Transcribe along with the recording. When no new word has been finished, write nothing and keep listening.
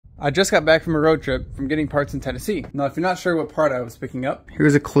I just got back from a road trip from getting parts in Tennessee. Now, if you're not sure what part I was picking up,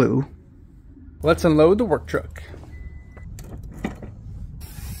 here's a clue. Let's unload the work truck.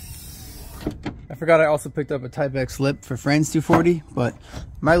 I forgot I also picked up a Type X lip for Fran's 240, but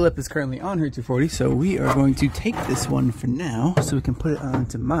my lip is currently on her 240, so we are going to take this one for now so we can put it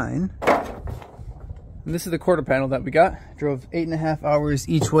onto mine. And this is the quarter panel that we got. Drove 8.5 hours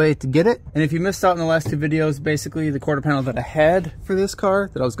each way to get it. And if you missed out in the last two videos, basically the quarter panel that I had for this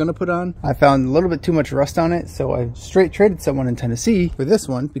car that I was gonna put on, I found a little bit too much rust on it, so I straight traded someone in Tennessee for this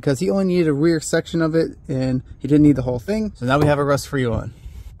one because he only needed a rear section of it and he didn't need the whole thing. So now we have a rust-free one.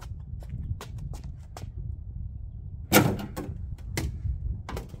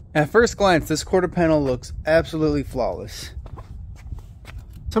 At first glance, this quarter panel looks absolutely flawless.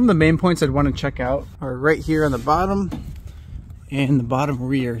 Some of the main points I'd want to check out are right here on the bottom and the bottom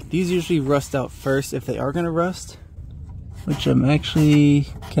rear. These usually rust out first if they are going to rust, which I'm actually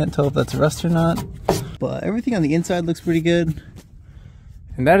can't tell if that's rust or not. But everything on the inside looks pretty good.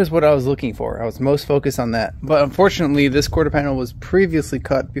 And that is what I was looking for. I was most focused on that. But unfortunately, this quarter panel was previously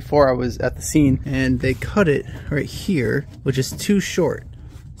cut before I was at the scene, and they cut it right here, which is too short.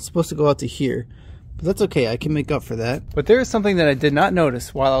 It's supposed to go out to here. But that's okay, I can make up for that. But there is something that I did not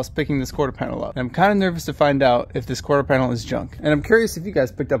notice while I was picking this quarter panel up. And I'm kind of nervous to find out if this quarter panel is junk. And I'm curious if you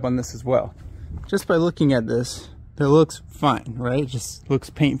guys picked up on this as well. Just by looking at this, it looks fine, right? It just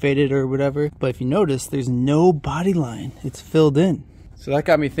looks paint faded or whatever. But if you notice, there's no body line. It's filled in. So that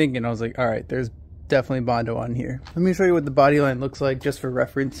got me thinking. I was like, all right, there's definitely Bondo on here. Let me show you what the body line looks like just for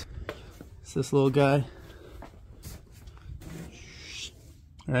reference. It's this little guy.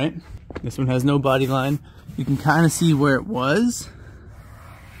 All right. This one has no body line. You can kind of see where it was.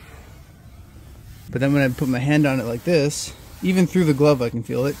 But then when I put my hand on it like this, even through the glove I can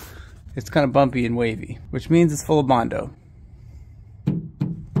feel it. It's kind of bumpy and wavy, which means it's full of Bondo.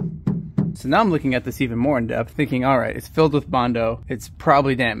 So now I'm looking at this even more in depth, thinking, all right, it's filled with Bondo. It's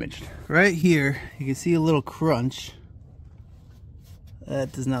probably damaged. Right here, you can see a little crunch.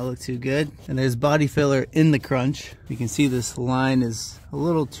 That does not look too good. And there's body filler in the crunch. You can see this line is a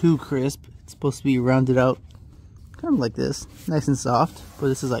little too crisp. It's supposed to be rounded out kind of like this, nice and soft, but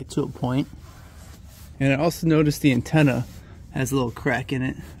this is like to a point. And I also noticed the antenna has a little crack in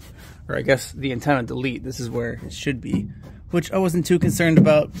it. Or I guess the antenna delete, this is where it should be, which I wasn't too concerned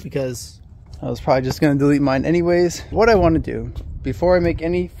about because I was probably just gonna delete mine anyways. What I wanna do before I make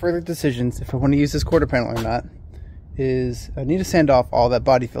any further decisions if I wanna use this quarter panel or not is I need to sand off all that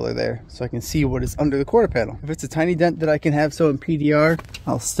body filler there so I can see what is under the quarter panel. If it's a tiny dent that I can have so in PDR,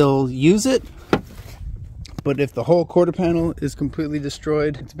 I'll still use it. But if the whole quarter panel is completely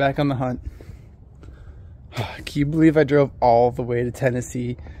destroyed, it's back on the hunt. Can you believe I drove all the way to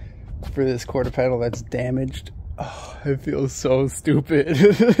Tennessee for this quarter panel that's damaged? Oh, I feel so stupid.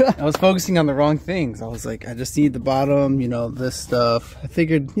 I was focusing on the wrong things. I was like, I just need the bottom, you know, this stuff. I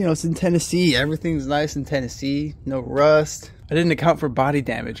figured, you know, it's in Tennessee. Everything's nice in Tennessee. No rust. I didn't account for body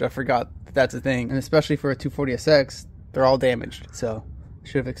damage. I forgot that that's a thing. And especially for a 240SX, they're all damaged. So I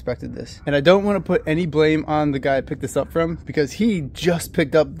should have expected this. And I don't want to put any blame on the guy I picked this up from because he just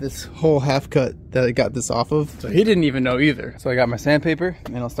picked up this whole half cut that I got this off of. So he didn't even know either. So I got my sandpaper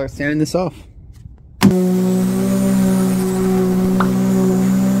and I'll start sanding this off.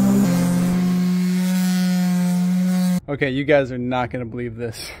 Okay, you guys are not gonna believe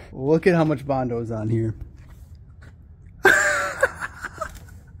this. Look at how much Bondo is on here.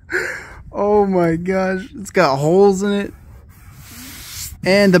 Oh my gosh, it's got holes in it.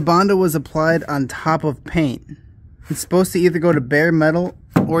 And the Bondo was applied on top of paint. It's supposed to either go to bare metal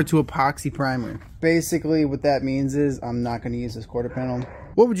or to epoxy primer. Basically what that means is I'm not gonna use this quarter panel.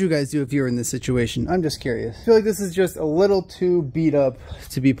 What would you guys do if you were in this situation? I'm just curious. I feel like this is just a little too beat up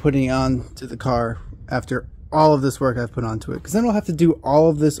to be putting on to the car after all of this work I've put onto it, because then I'll have to do all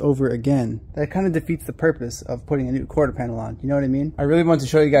of this over again. That kind of defeats the purpose of putting a new quarter panel on. You know what I mean? I really want to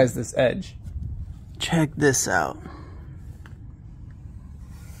show you guys this edge. Check this out.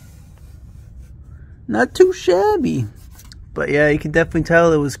 Not too shabby. But yeah, you can definitely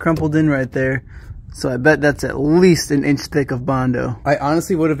tell it was crumpled in right there. So I bet that's at least an inch thick of Bondo. I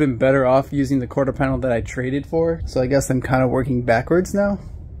honestly would have been better off using the quarter panel that I traded for. So I guess I'm kind of working backwards now.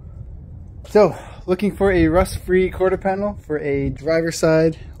 So, looking for a rust-free quarter panel for a driver's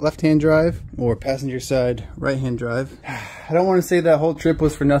side left-hand drive or passenger side right-hand drive. I don't want to say that whole trip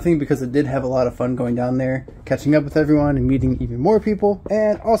was for nothing because I did have a lot of fun going down there, catching up with everyone and meeting even more people.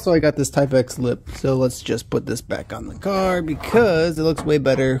 And also I got this Type X lip, so let's just put this back on the car because it looks way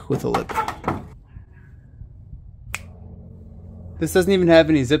better with a lip. This doesn't even have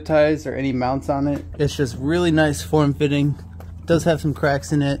any zip ties or any mounts on it. It's just really nice form fitting. It does have some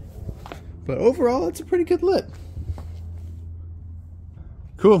cracks in it. But overall, it's a pretty good lip.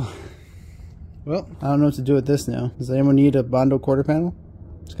 Cool. Well, I don't know what to do with this now. Does anyone need a Bondo quarter panel?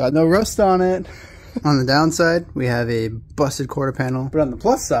 It's got no rust on it. On the downside, we have a busted quarter panel. But on the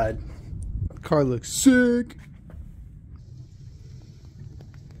plus side, the car looks sick.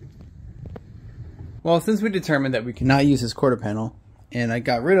 Well, since we determined that we cannot use this quarter panel, and I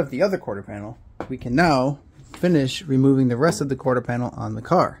got rid of the other quarter panel, we can now finish removing the rest of the quarter panel on the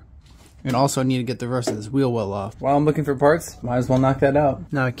car. And also need to get the rest of this wheel well off. While I'm looking for parts, might as well knock that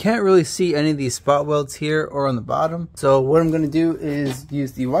out. Now I can't really see any of these spot welds here or on the bottom. So what I'm gonna do is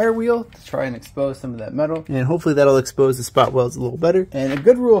use the wire wheel to try and expose some of that metal. And hopefully that'll expose the spot welds a little better. And a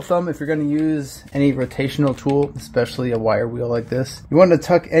good rule of thumb, if you're gonna use any rotational tool, especially a wire wheel like this, you want to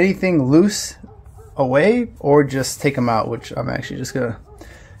tuck anything loose away or just take them out, which I'm actually just gonna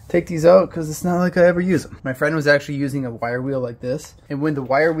take these out because it's not like I ever use them. My friend was actually using a wire wheel like this, and when the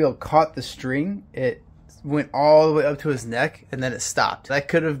wire wheel caught the string, it went all the way up to his neck and then it stopped. That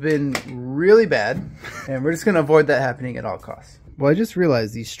could have been really bad, and we're just gonna avoid that happening at all costs. Well, I just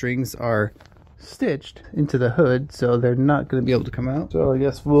realized these strings are stitched into the hood, so they're not gonna be able to come out. So I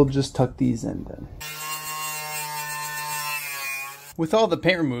guess we'll just tuck these in then. With all the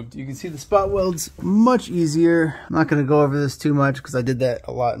paint removed, you can see the spot welds much easier. I'm not going to go over this too much because I did that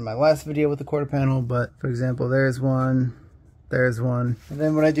a lot in my last video with the quarter panel, but for example, there's one, there's one. And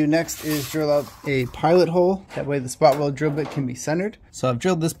then what I do next is drill out a pilot hole. That way the spot weld drill bit can be centered. So I've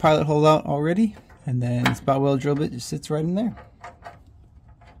drilled this pilot hole out already, and then the spot weld drill bit just sits right in there.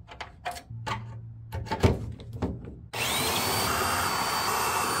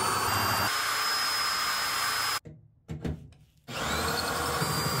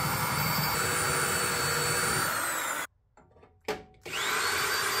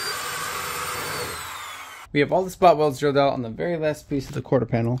 We have all the spot welds drilled out on the very last piece of the quarter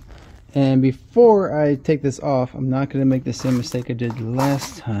panel. And before I take this off, I'm not going to make the same mistake I did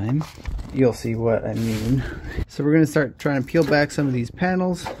last time. You'll see what I mean. So we're going to start trying to peel back some of these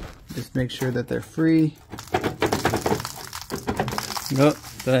panels. Just make sure that they're free. Oh,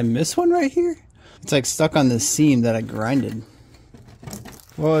 did I miss one right here? It's like stuck on this seam that I grinded.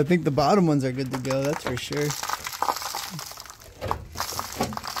 Well, I think the bottom ones are good to go, that's for sure.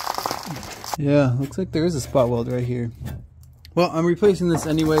 Yeah, looks like there is a spot weld right here. Well, I'm replacing this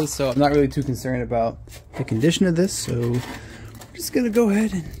anyway, so I'm not really too concerned about the condition of this, so we're just gonna go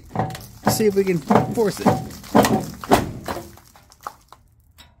ahead and see if we can force it.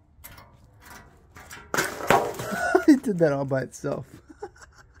 It did that all by itself.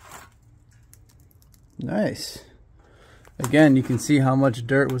 Nice. Again, you can see how much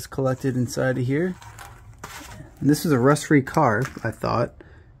dirt was collected inside of here. And this was a rust-free car, I thought.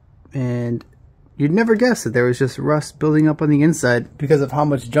 And you'd never guess that there was just rust building up on the inside because of how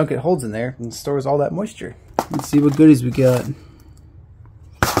much junk it holds in there and stores all that moisture. Let's see what goodies we got.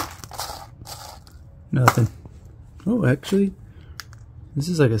 Nothing. Oh, actually, this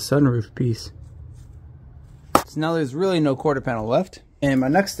is like a sunroof piece. So now there's really no quarter panel left. And my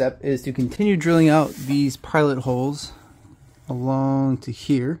next step is to continue drilling out these pilot holes along to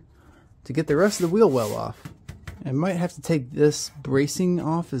here to get the rest of the wheel well off. I might have to take this bracing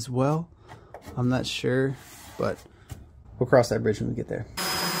off as well. I'm not sure, but we'll cross that bridge when we get there.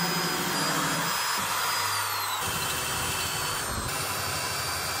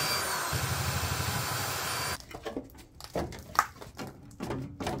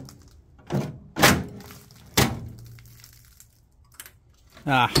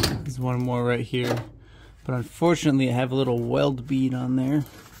 Ah, there's one more right here. But unfortunately, I have a little weld bead on there.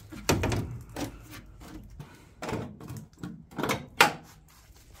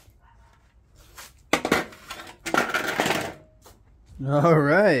 All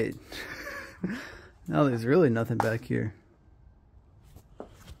right. Now there's really nothing back here.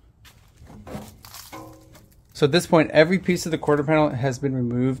 So at this point, every piece of the quarter panel has been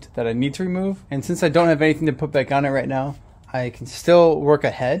removed that I need to remove. And since I don't have anything to put back on it right now, I can still work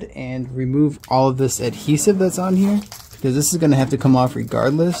ahead and remove all of this adhesive that's on here, because this is going to have to come off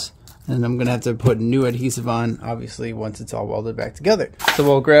regardless. And I'm going to have to put new adhesive on, obviously, once it's all welded back together. So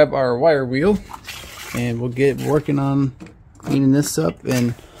we'll grab our wire wheel and we'll get working on cleaning this up.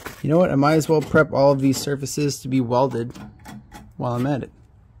 And you know what, I might as well prep all of these surfaces to be welded while I'm at it.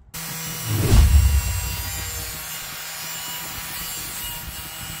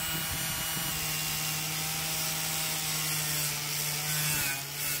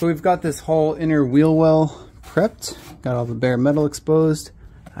 So we've got this whole inner wheel well prepped, got all the bare metal exposed.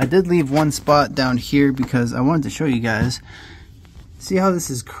 I did leave one spot down here because I wanted to show you guys. See how this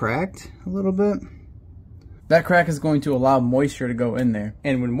is cracked a little bit? That crack is going to allow moisture to go in there.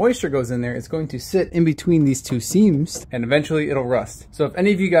 And when moisture goes in there, it's going to sit in between these two seams and eventually it'll rust. So if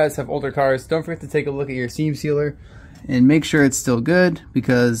any of you guys have older cars, don't forget to take a look at your seam sealer and make sure it's still good,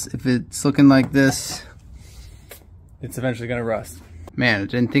 because if it's looking like this, it's eventually gonna rust. Man, I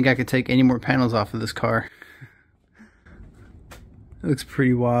didn't think I could take any more panels off of this car. It looks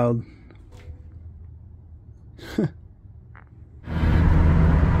pretty wild.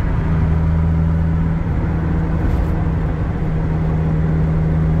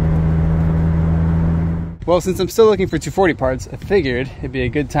 Well, since I'm still looking for 240 parts, I figured it'd be a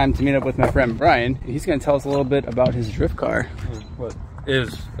good time to meet up with my friend Brian. He's going to tell us a little bit about his drift car. What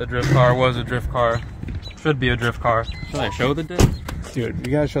is a drift car, was a drift car, should be a drift car. Should I show the diff? Dude,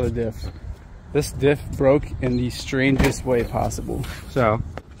 you gotta show the diff. This diff broke in the strangest way possible. So,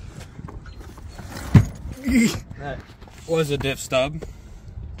 that was a diff stub.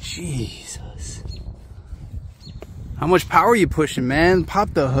 Jesus. How much power are you pushing, man?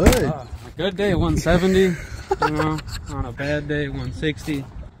 Pop the hood. A good day, 170. You know, on a bad day, 160.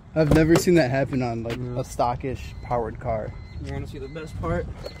 I've never seen that happen on like a stockish powered car. You want to see the best part?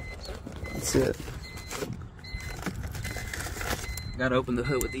 That's it. Gotta open the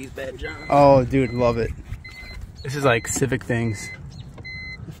hood with these bad jobs. Oh, dude, love it. This is like Civic things.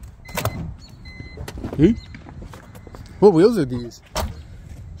 What wheels are these?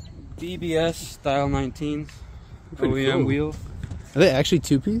 BBS style 19s. Pretty OEM cool. wheels. Are they actually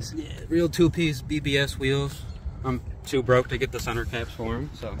two-piece? Yeah, real two-piece BBS wheels. I'm too broke to get the center caps for them,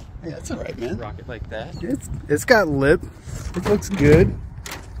 so Yeah, that's alright, man. rock it like that. It's got lip. It looks good.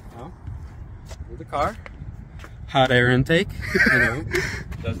 Well, here's the car. Hot air intake, you know,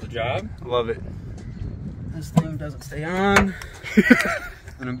 does the job. Love it. This thing doesn't stay on.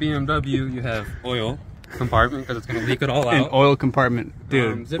 In a BMW, you have oil compartment because it's going to leak it all An out. oil compartment.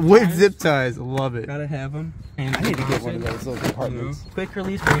 Dude, Zip with ties. zip ties. Love it. Gotta have them. And I need to get one of those little you know, compartments. quick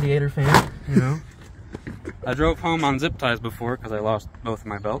release radiator fan, you know. I drove home on zip ties before because I lost both of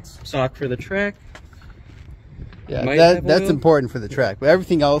my belts. Sock for the track. Yeah, Might have that's oil. important for the track, but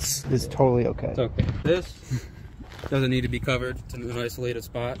everything else is totally okay. It's okay. This doesn't need to be covered. It's in an isolated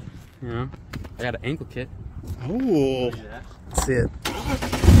spot. You know, I got an ankle kit. Oh, let's see it.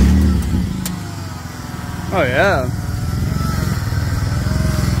 Oh yeah.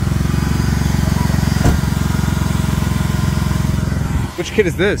 Which kit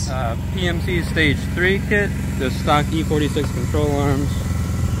is this? PMC Stage 3 kit. The stock E46 control arms.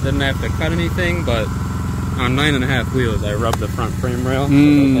 Didn't have to cut anything, but on 9.5 wheels, I rubbed the front frame rail, so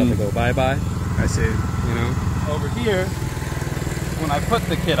those had to go bye-bye. I see. You know, over here, when I put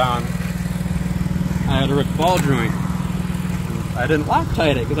the kit on, I had a ripped ball joint. I didn't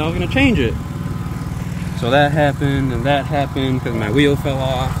Loctite it because I was going to change it. So that happened and that happened because my wheel fell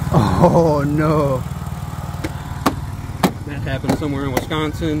off. Oh no. That happened somewhere in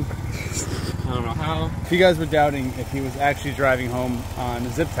Wisconsin. I don't know how. If you guys were doubting if he was actually driving home on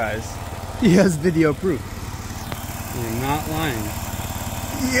zip ties, he has video proof. You're not lying.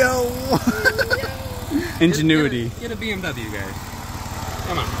 Yo! Ingenuity. Get a BMW, guys.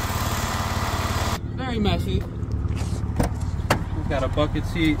 Come on. Very messy. We've got a bucket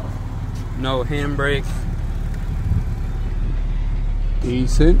seat. No handbrake.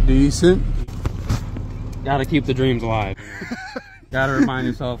 Decent, decent. Gotta keep the dreams alive. Gotta remind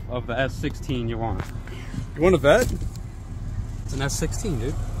yourself of the S16 you want. You want a vet? It's an S16,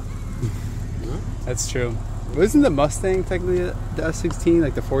 dude. That's true. Wasn't the Mustang technically the S16,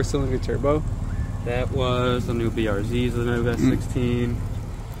 like the 4-cylinder turbo? That was the new BRZ's, the new S16.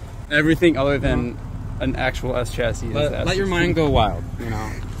 Everything other than an actual S chassis is But let your mind go wild, you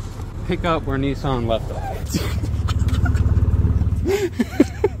know. Pick up where Nissan left off.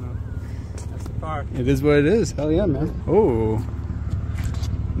 That's the car. It is what it is. Hell yeah, man. Oh.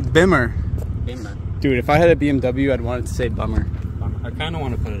 Bimmer. Bimmer. Dude, if I had a BMW, I'd want it to say bummer. I kind of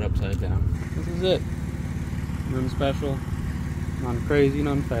want to put it upside down. This is it. Nothing special. Nothing crazy,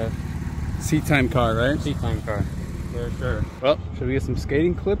 nothing fast. Seat time car, right? Seat time car. For sure. Well, should we get some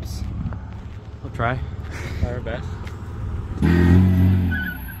skating clips? We'll try. Try our best.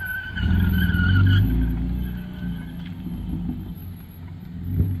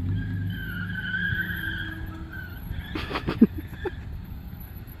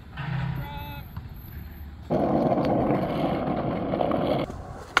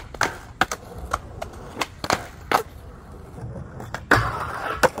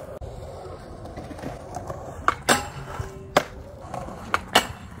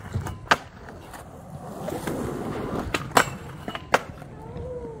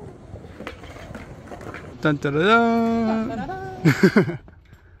 Dun, dun, dun, dun.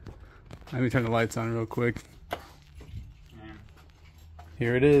 Let me turn the lights on real quick.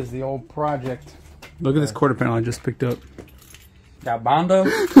 Here it is, the old project. Look at this quarter panel I just picked up. Got Bondo.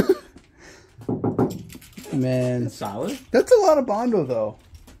 Man. That's solid. That's a lot of Bondo though.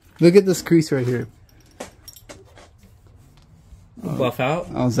 Look at this crease right here. Buff out.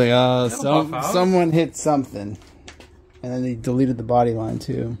 I was like, someone hit something. And then they deleted the body line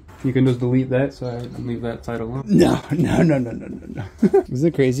too. You can just delete that side and leave that side alone. No. Isn't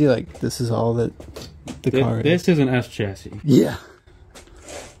it crazy? Like, this is all that the car is. This is an S chassis. Yeah.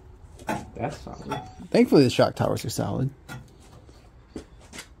 That's solid. Thankfully, the shock towers are solid.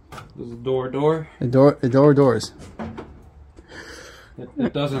 This is door. Doors.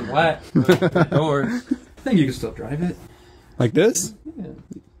 It doesn't lat. The door. I think you can still drive it. Like this? Yeah.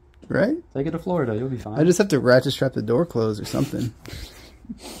 Right? Take it to Florida. You'll be fine. I just have to ratchet strap the door closed or something.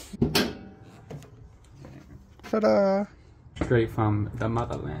 Ta-da! Straight from the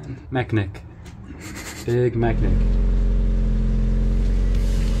motherland. Mechanic. Big Mechanic.